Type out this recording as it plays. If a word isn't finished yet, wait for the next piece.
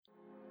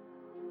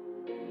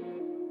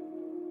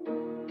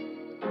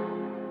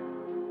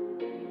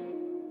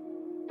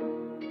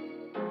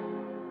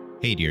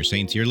Hey, dear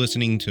saints, you're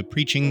listening to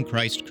Preaching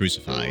Christ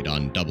Crucified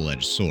on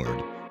Double-Edged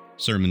Sword,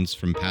 sermons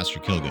from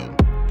Pastor Kilgo,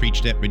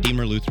 preached at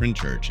Redeemer Lutheran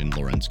Church in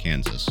Lawrence,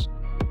 Kansas.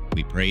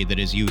 We pray that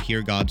as you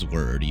hear God's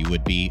word, you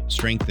would be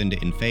strengthened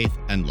in faith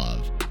and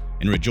love,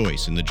 and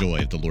rejoice in the joy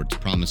of the Lord's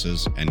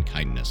promises and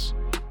kindness.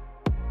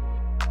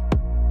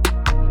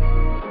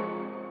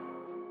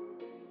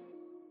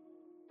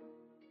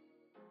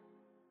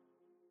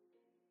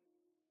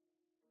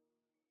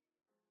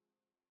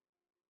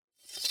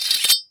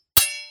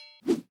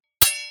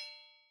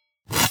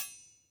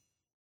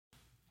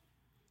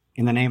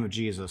 In the name of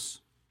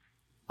Jesus,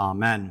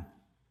 amen.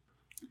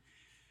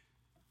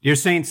 Dear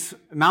saints,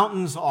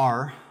 mountains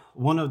are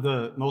one of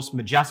the most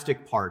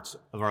majestic parts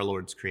of our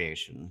Lord's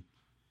creation.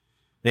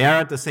 They are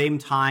at the same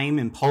time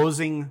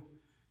imposing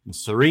and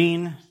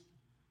serene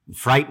and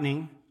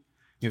frightening.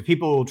 You have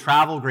people who will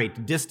travel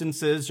great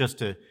distances just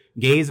to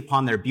gaze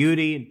upon their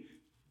beauty,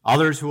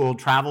 others who will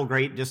travel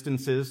great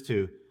distances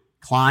to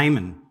climb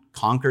and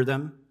conquer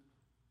them.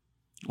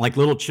 Like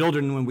little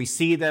children, when we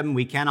see them,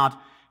 we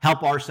cannot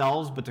help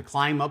ourselves but to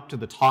climb up to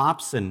the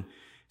tops and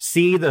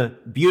see the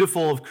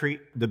beautiful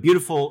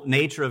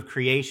nature of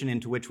creation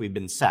into which we've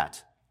been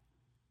set.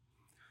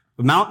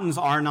 But mountains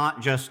are not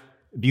just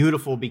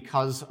beautiful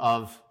because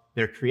of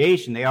their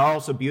creation. They are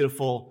also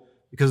beautiful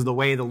because of the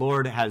way the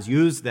Lord has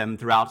used them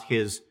throughout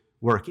his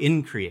work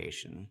in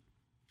creation.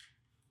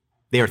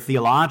 They are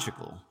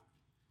theological.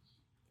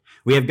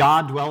 We have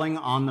God dwelling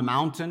on the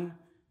mountain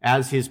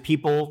as his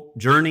people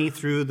journey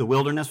through the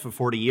wilderness for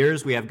 40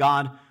 years. We have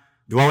God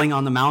dwelling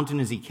on the mountain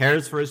as he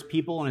cares for his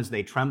people and as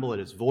they tremble at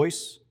his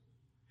voice.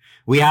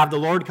 We have the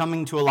Lord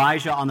coming to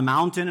Elijah on the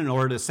mountain in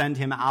order to send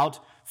him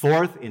out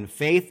forth in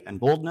faith and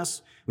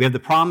boldness. We have the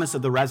promise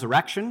of the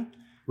resurrection,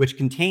 which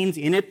contains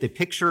in it the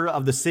picture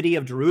of the city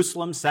of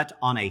Jerusalem set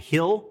on a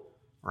hill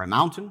or a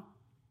mountain.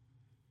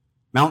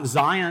 Mount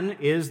Zion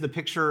is the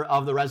picture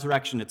of the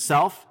resurrection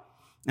itself,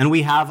 and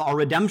we have our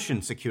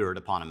redemption secured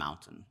upon a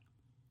mountain.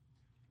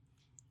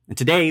 And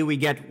today we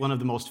get one of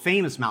the most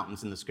famous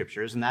mountains in the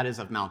scriptures, and that is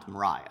of Mount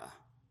Moriah,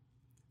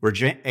 where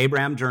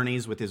Abraham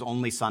journeys with his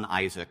only son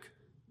Isaac,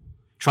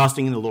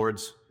 trusting in the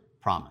Lord's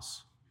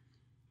promise.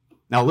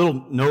 Now, a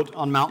little note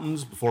on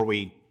mountains before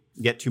we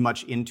get too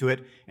much into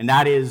it, and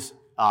that is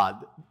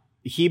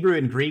Hebrew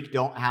and Greek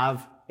don't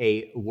have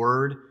a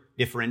word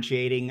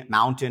differentiating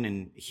mountain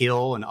and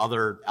hill and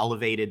other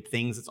elevated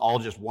things. It's all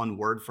just one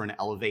word for an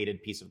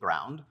elevated piece of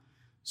ground.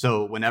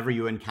 So whenever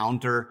you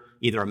encounter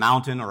either a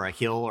mountain or a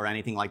hill or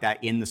anything like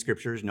that in the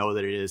scriptures, know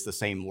that it is the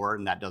same word,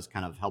 and that does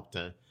kind of help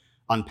to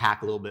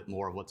unpack a little bit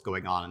more of what's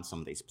going on in some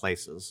of these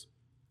places.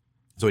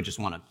 So I just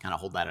want to kind of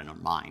hold that in our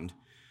mind.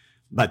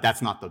 But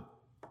that's not the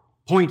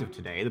point of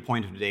today. The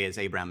point of today is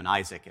Abraham and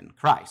Isaac and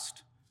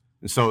Christ.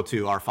 And so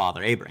to our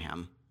father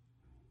Abraham,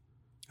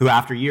 who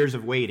after years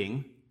of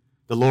waiting,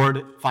 the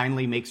Lord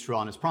finally makes true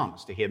on his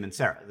promise to him and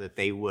Sarah that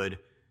they would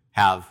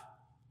have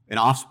an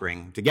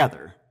offspring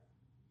together,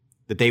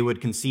 that they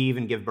would conceive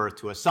and give birth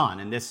to a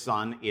son. And this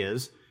son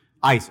is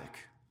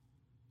Isaac,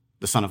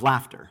 the son of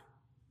laughter.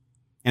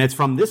 And it's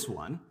from this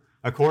one,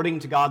 according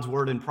to God's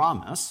word and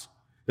promise,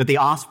 that the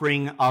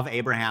offspring of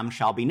Abraham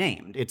shall be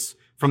named. It's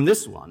from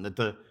this one that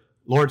the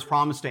Lord's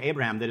promise to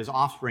Abraham that his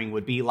offspring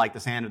would be like the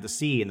sand of the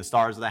sea and the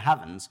stars of the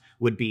heavens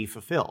would be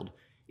fulfilled.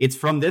 It's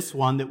from this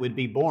one that would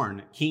be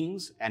born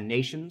kings and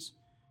nations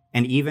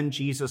and even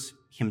Jesus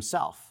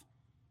himself.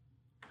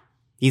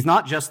 He's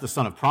not just the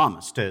son of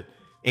promise to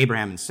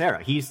Abraham and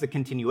Sarah. He's the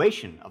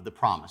continuation of the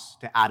promise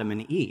to Adam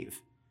and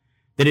Eve.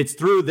 That it's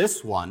through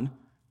this one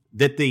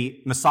that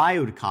the Messiah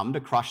would come to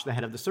crush the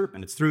head of the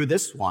serpent. It's through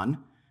this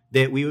one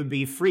that we would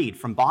be freed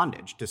from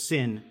bondage to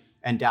sin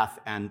and death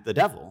and the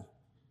devil.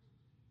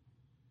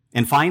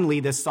 And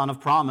finally, this son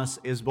of promise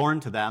is born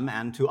to them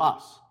and to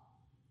us.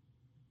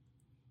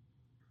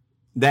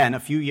 Then, a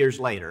few years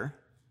later,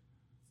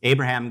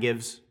 Abraham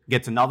gets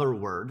another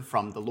word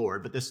from the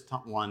Lord, but this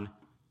one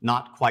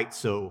not quite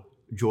so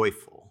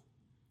joyful.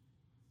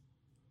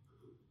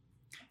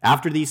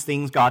 After these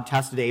things, God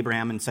tested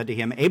Abraham and said to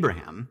him,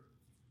 Abraham,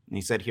 and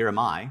he said, here am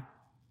I.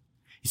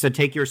 He said,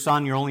 take your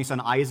son, your only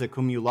son Isaac,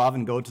 whom you love,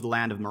 and go to the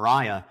land of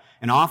Moriah,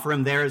 and offer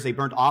him there as a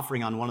burnt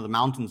offering on one of the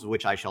mountains of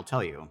which I shall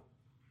tell you.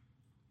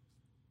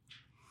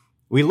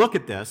 We look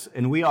at this,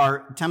 and we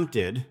are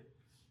tempted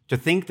to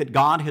think that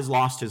God has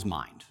lost his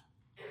mind.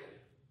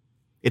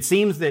 It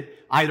seems that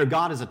either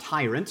God is a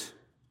tyrant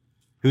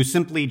who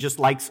simply just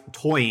likes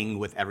toying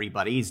with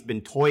everybody. He's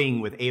been toying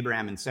with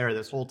Abraham and Sarah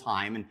this whole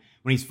time, and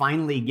when he's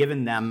finally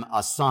given them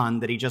a son,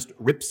 that he just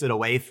rips it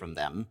away from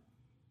them,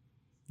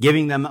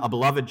 giving them a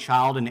beloved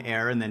child and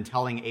heir, and then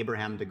telling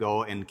Abraham to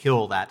go and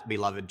kill that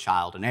beloved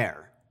child and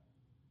heir.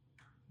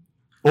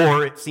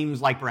 Or it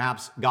seems like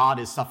perhaps God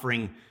is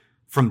suffering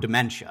from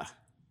dementia.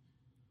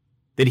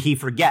 Did he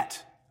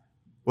forget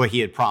what he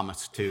had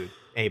promised to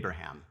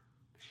Abraham?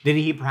 Did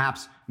he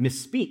perhaps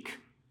misspeak?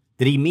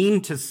 Did he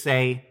mean to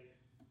say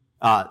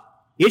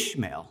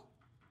Ishmael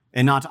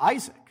and not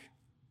Isaac?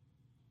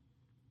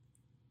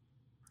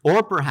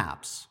 Or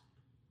perhaps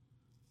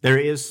there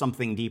is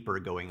something deeper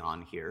going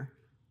on here,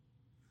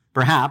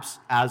 Perhaps,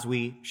 as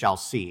we shall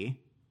see,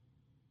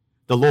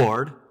 the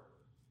Lord,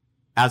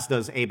 as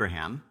does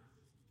Abraham,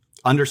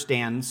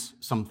 understands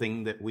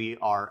something that we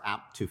are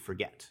apt to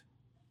forget.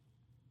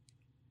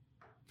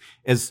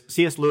 As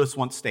C.S. Lewis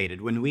once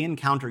stated, when we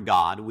encounter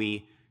God,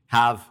 we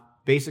have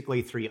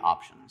basically three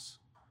options: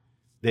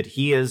 that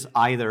he is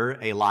either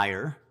a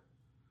liar,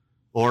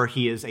 or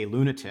he is a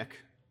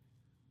lunatic,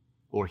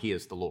 or he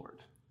is the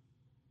Lord.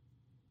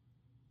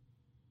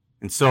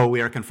 And so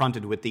we are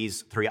confronted with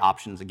these three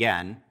options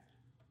again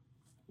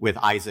with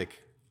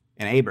Isaac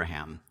and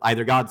Abraham.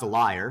 Either God's a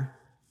liar,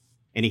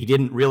 and he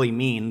didn't really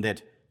mean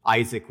that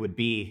Isaac would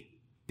be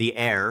the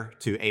heir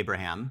to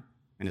Abraham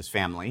and his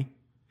family,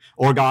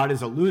 or God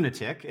is a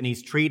lunatic, and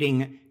he's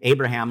treating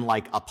Abraham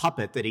like a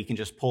puppet that he can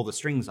just pull the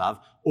strings of,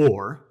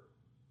 or,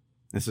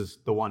 this is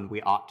the one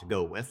we ought to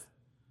go with,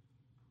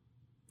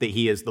 that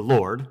he is the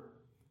Lord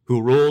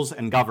who rules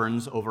and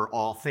governs over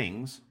all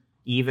things,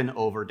 even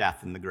over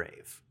death and the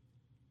grave.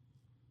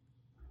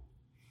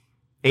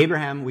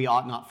 Abraham, we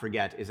ought not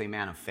forget, is a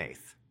man of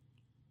faith.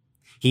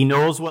 He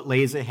knows what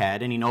lays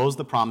ahead, and he knows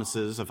the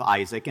promises of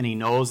Isaac, and he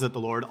knows that the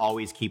Lord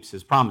always keeps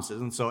his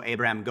promises, and so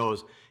Abraham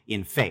goes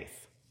in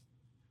faith.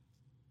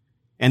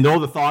 And though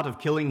the thought of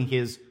killing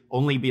his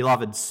only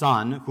beloved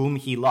son, whom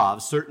he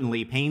loves,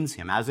 certainly pains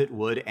him, as it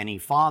would any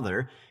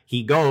father,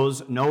 he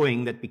goes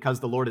knowing that because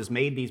the Lord has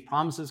made these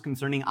promises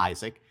concerning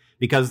Isaac,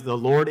 because the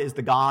Lord is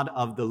the God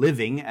of the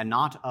living and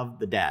not of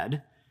the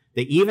dead,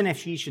 that even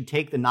if he should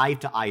take the knife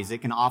to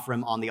Isaac and offer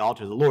him on the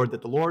altar of the Lord,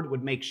 that the Lord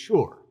would make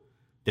sure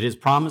that his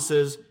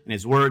promises and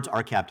his words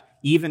are kept,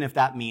 even if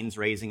that means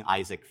raising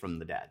Isaac from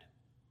the dead.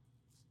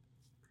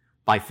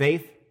 By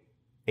faith,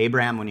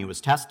 Abraham, when he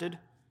was tested,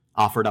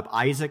 offered up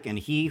Isaac, and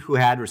he who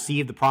had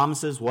received the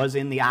promises was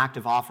in the act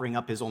of offering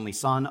up his only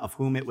son, of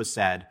whom it was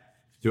said,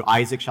 "Through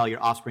Isaac shall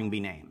your offspring be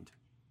named."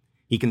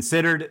 He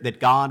considered that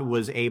God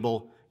was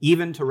able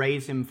even to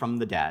raise him from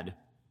the dead,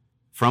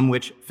 from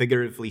which,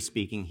 figuratively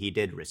speaking, he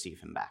did receive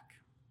him back.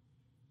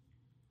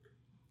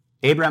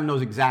 Abraham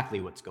knows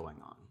exactly what's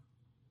going on.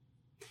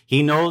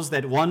 He knows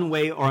that one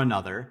way or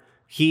another,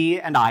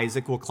 he and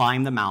Isaac will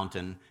climb the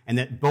mountain, and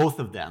that both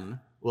of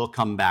them will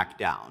come back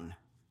down.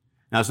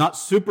 Now, it's not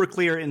super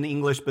clear in the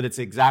English, but it's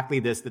exactly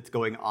this that's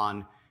going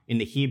on in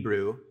the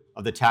Hebrew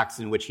of the text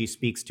in which he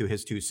speaks to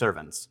his two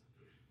servants.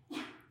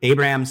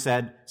 Abraham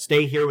said,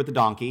 "Stay here with the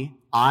donkey.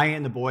 I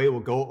and the boy will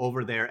go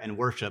over there and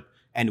worship,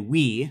 and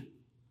we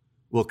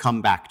will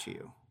come back to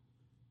you."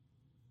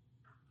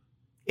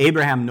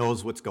 Abraham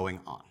knows what's going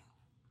on.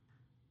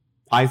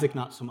 Isaac,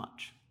 not so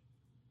much.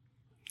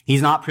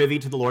 He's not privy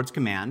to the Lord's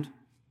command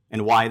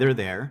and why they're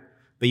there,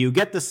 but you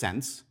get the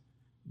sense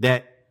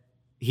that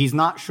he's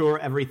not sure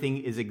everything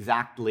is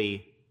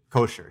exactly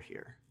kosher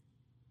here.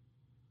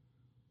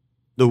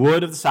 The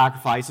wood of the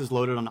sacrifice is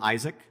loaded on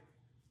Isaac.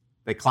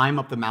 They climb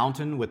up the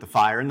mountain with the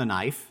fire and the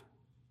knife,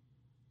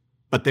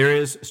 but there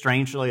is,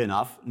 strangely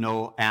enough,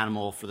 no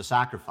animal for the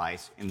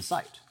sacrifice in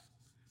sight.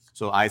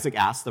 So Isaac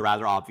asks the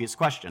rather obvious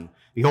question: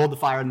 "Behold the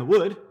fire and the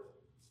wood,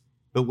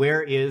 but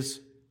where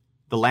is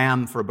the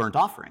lamb for a burnt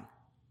offering?"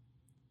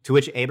 To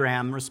which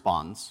Abraham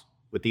responds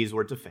with these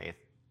words of faith: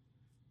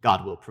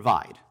 "God will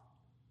provide."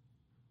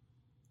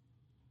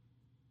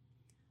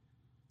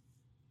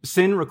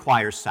 Sin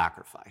requires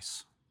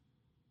sacrifice.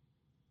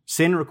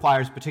 Sin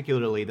requires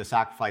particularly the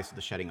sacrifice of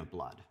the shedding of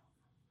blood.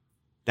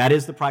 That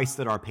is the price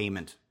that our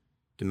payment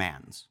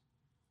demands.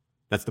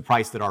 That's the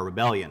price that our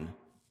rebellion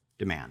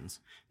demands.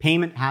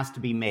 Payment has to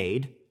be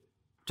made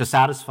to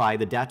satisfy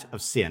the debt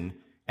of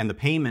sin, and the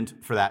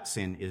payment for that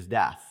sin is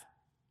death.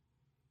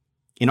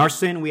 In our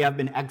sin, we have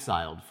been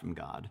exiled from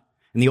God,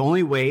 and the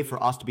only way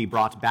for us to be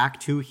brought back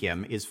to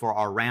him is for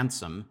our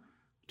ransom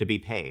to be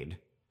paid.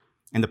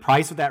 And the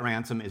price of that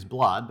ransom is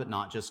blood, but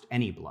not just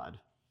any blood.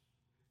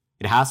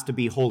 It has to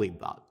be holy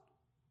blood,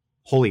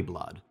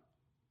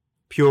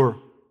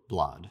 pure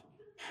blood,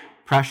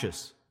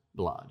 precious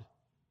blood,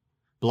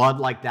 blood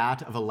like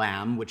that of a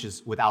lamb which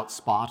is without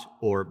spot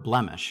or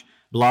blemish,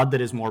 blood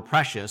that is more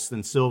precious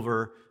than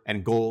silver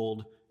and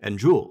gold and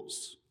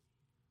jewels.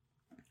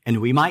 And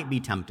we might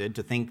be tempted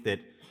to think that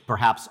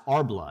perhaps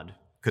our blood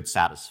could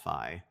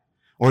satisfy,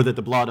 or that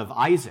the blood of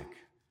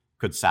Isaac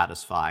could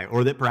satisfy,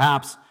 or that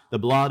perhaps the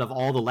blood of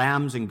all the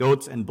lambs and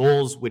goats and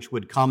bulls which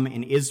would come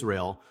in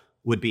Israel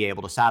would be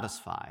able to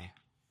satisfy.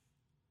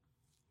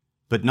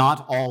 But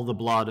not all the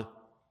blood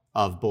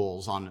of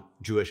bulls on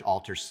Jewish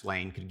altars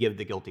slain could give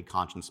the guilty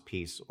conscience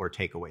peace or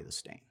take away the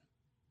stain.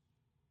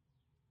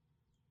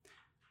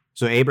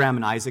 So Abraham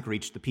and Isaac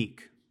reached the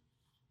peak.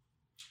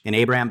 And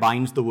Abraham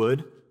binds the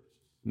wood,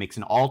 makes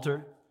an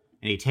altar,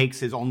 and he takes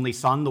his only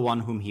son, the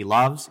one whom he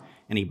loves,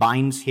 and he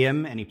binds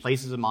him, and he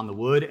places him on the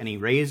wood, and he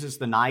raises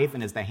the knife,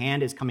 and as the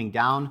hand is coming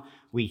down,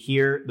 we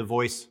hear the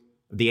voice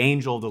of the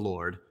angel of the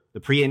Lord, the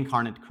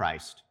pre-incarnate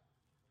Christ,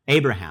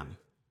 "Abraham."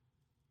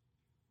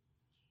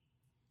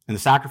 And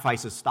the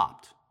sacrifice is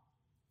stopped,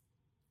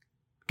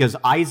 because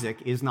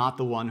Isaac is not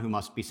the one who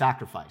must be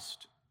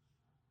sacrificed.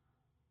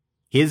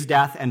 His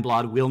death and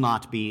blood will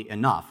not be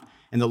enough.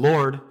 And the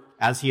Lord,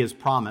 as he has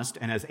promised,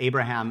 and as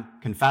Abraham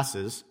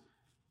confesses,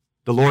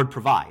 the Lord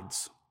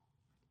provides.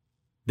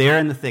 There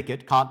in the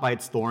thicket, caught by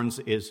its horns,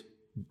 is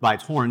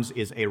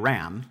a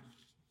ram,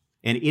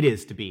 and it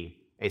is to be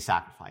a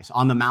sacrifice.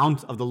 On the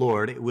mount of the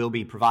Lord it will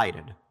be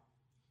provided.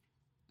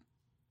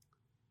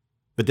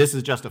 But this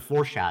is just a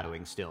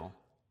foreshadowing still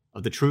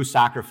of the true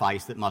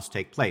sacrifice that must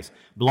take place.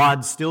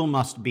 Blood still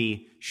must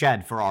be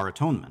shed for our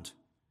atonement.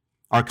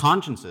 Our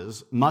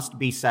consciences must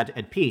be set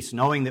at peace,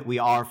 knowing that we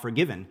are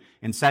forgiven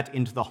and set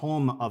into the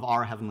home of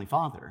our Heavenly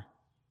Father.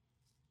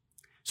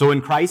 So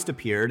when Christ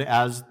appeared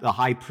as the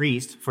high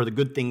priest for the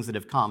good things that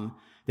have come,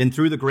 then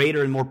through the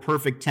greater and more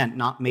perfect tent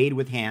not made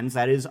with hands,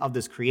 that is, of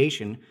this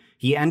creation,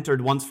 he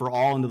entered once for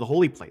all into the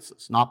holy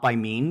places, not by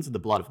means of the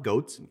blood of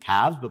goats and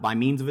calves, but by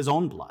means of his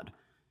own blood,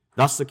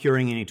 thus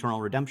securing an eternal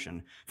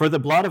redemption. For the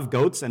blood of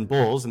goats and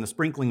bulls and the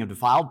sprinkling of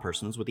defiled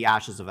persons with the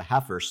ashes of a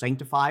heifer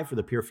sanctify for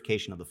the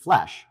purification of the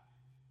flesh.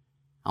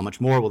 How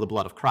much more will the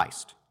blood of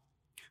Christ,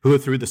 who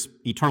through the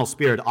eternal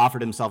Spirit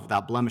offered himself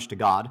without blemish to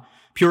God,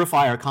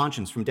 purify our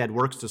conscience from dead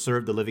works to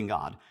serve the living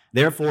God?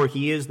 Therefore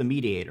he is the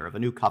mediator of a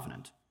new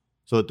covenant,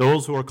 so that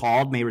those who are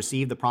called may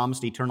receive the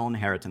promised eternal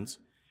inheritance,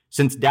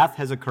 since death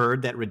has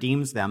occurred that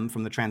redeems them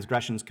from the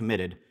transgressions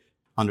committed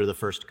under the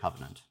first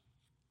covenant.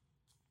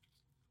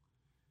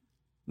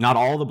 Not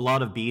all the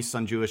blood of beasts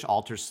on Jewish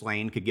altars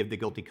slain could give the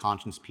guilty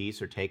conscience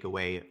peace or take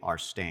away our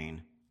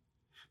stain.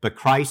 But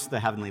Christ,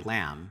 the heavenly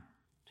Lamb,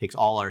 takes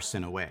all our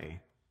sin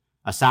away,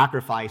 a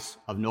sacrifice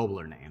of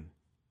nobler name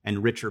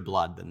and richer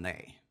blood than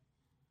they.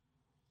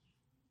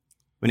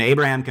 When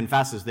Abraham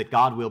confesses that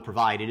God will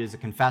provide, it is a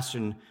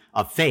confession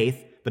of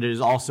faith, but it is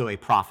also a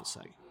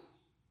prophecy.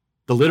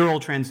 The literal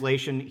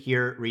translation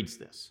here reads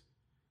this: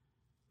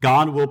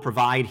 God will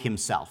provide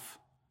himself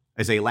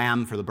as a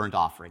lamb for the burnt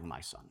offering,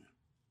 my son.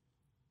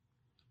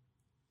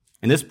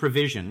 And this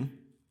provision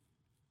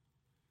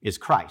is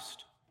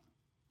Christ.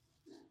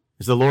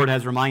 As the Lord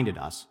has reminded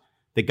us,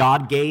 that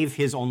God gave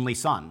his only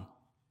Son,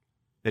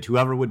 that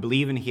whoever would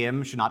believe in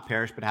him should not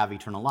perish but have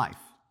eternal life.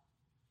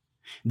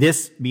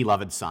 This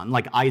beloved Son,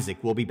 like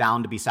Isaac, will be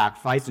bound to be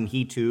sacrificed, and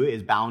he too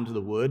is bound to the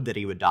wood that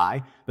he would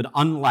die. But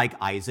unlike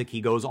Isaac,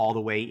 he goes all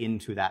the way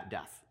into that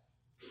death.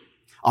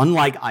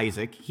 Unlike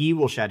Isaac, he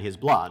will shed his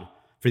blood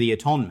for the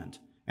atonement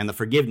and the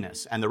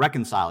forgiveness and the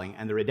reconciling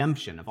and the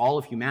redemption of all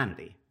of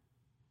humanity.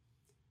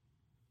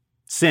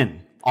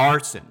 Sin,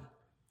 our sin,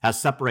 has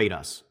separated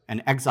us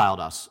and exiled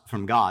us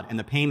from God, and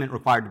the payment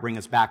required to bring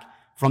us back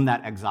from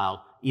that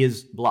exile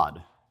is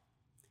blood.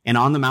 And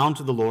on the mount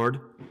of the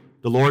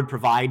Lord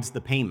provides the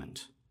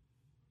payment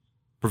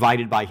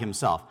provided by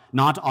himself,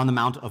 not on the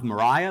Mount of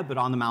Moriah, but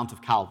on the Mount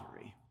of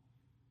Calvary.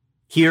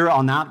 Here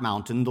on that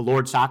mountain, the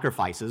Lord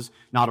sacrifices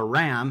not a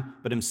ram,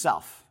 but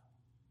himself.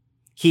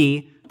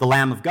 He, the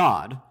Lamb of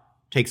God,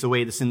 takes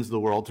away the sins of the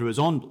world through his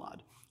own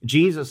blood.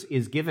 Jesus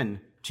is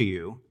given to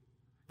you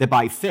that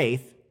by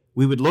faith,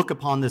 we would look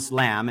upon this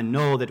lamb and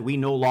know that we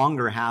no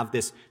longer have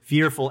this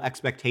fearful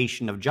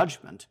expectation of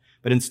judgment,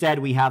 but instead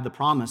we have the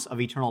promise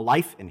of eternal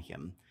life in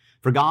him.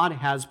 For God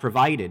has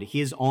provided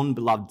his own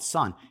beloved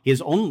Son,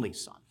 his only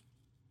Son,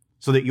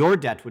 so that your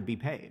debt would be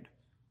paid,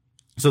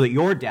 so that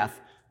your death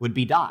would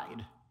be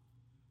died,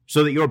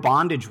 so that your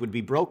bondage would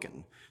be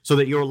broken, so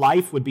that your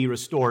life would be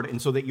restored,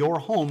 and so that your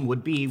home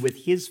would be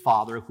with his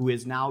Father, who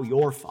is now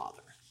your Father.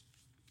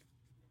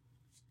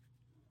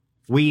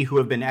 We who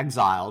have been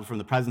exiled from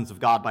the presence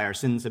of God by our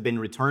sins have been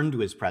returned to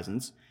his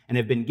presence and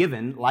have been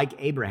given, like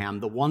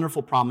Abraham, the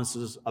wonderful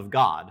promises of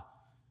God,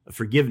 of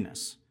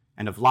forgiveness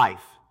and of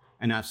life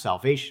and of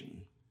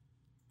salvation.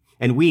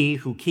 And we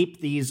who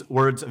keep these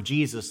words of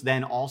Jesus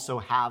then also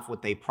have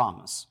what they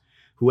promise.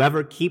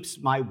 Whoever keeps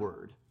my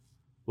word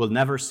will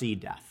never see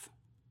death.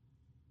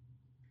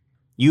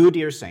 You,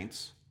 dear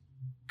saints,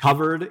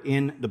 covered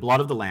in the blood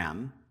of the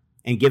Lamb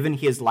and given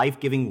his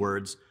life-giving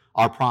words,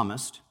 are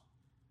promised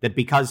that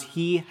because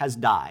he has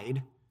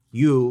died,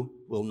 you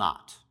will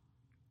not.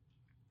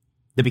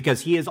 That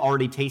because he has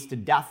already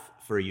tasted death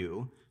for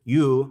you,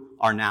 you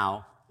are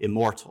now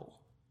immortal.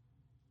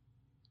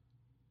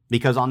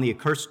 Because on the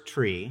accursed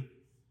tree,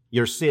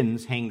 your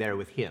sins hang there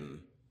with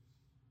him,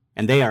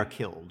 and they are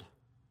killed.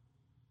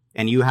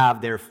 And you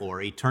have,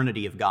 therefore,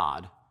 eternity of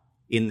God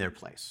in their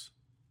place.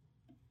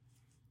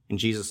 In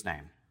Jesus'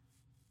 name,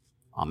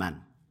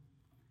 amen.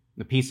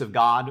 The peace of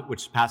God,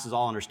 which surpasses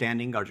all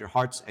understanding, guards your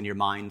hearts and your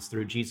minds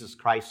through Jesus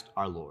Christ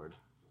our Lord.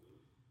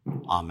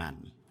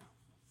 Amen.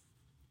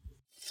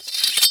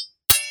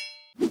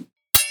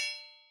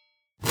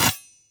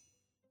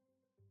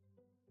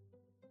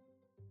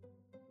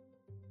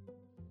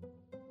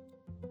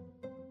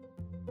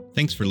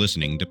 Thanks for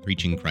listening to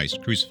Preaching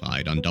Christ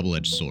Crucified on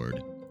Double-Edged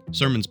Sword,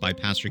 sermons by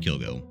Pastor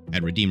Kilgo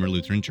at Redeemer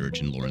Lutheran Church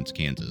in Lawrence,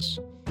 Kansas.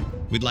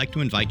 We'd like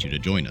to invite you to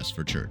join us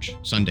for church,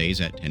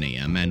 Sundays at 10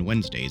 a.m. and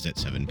Wednesdays at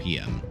 7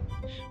 p.m.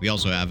 We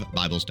also have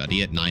Bible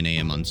study at 9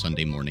 a.m. on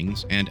Sunday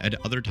mornings and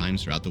at other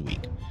times throughout the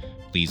week.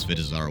 Please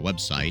visit our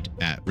website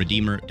at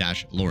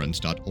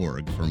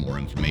redeemer-lawrence.org for more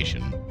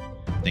information.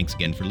 Thanks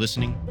again for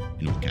listening,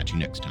 and we'll catch you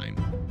next time.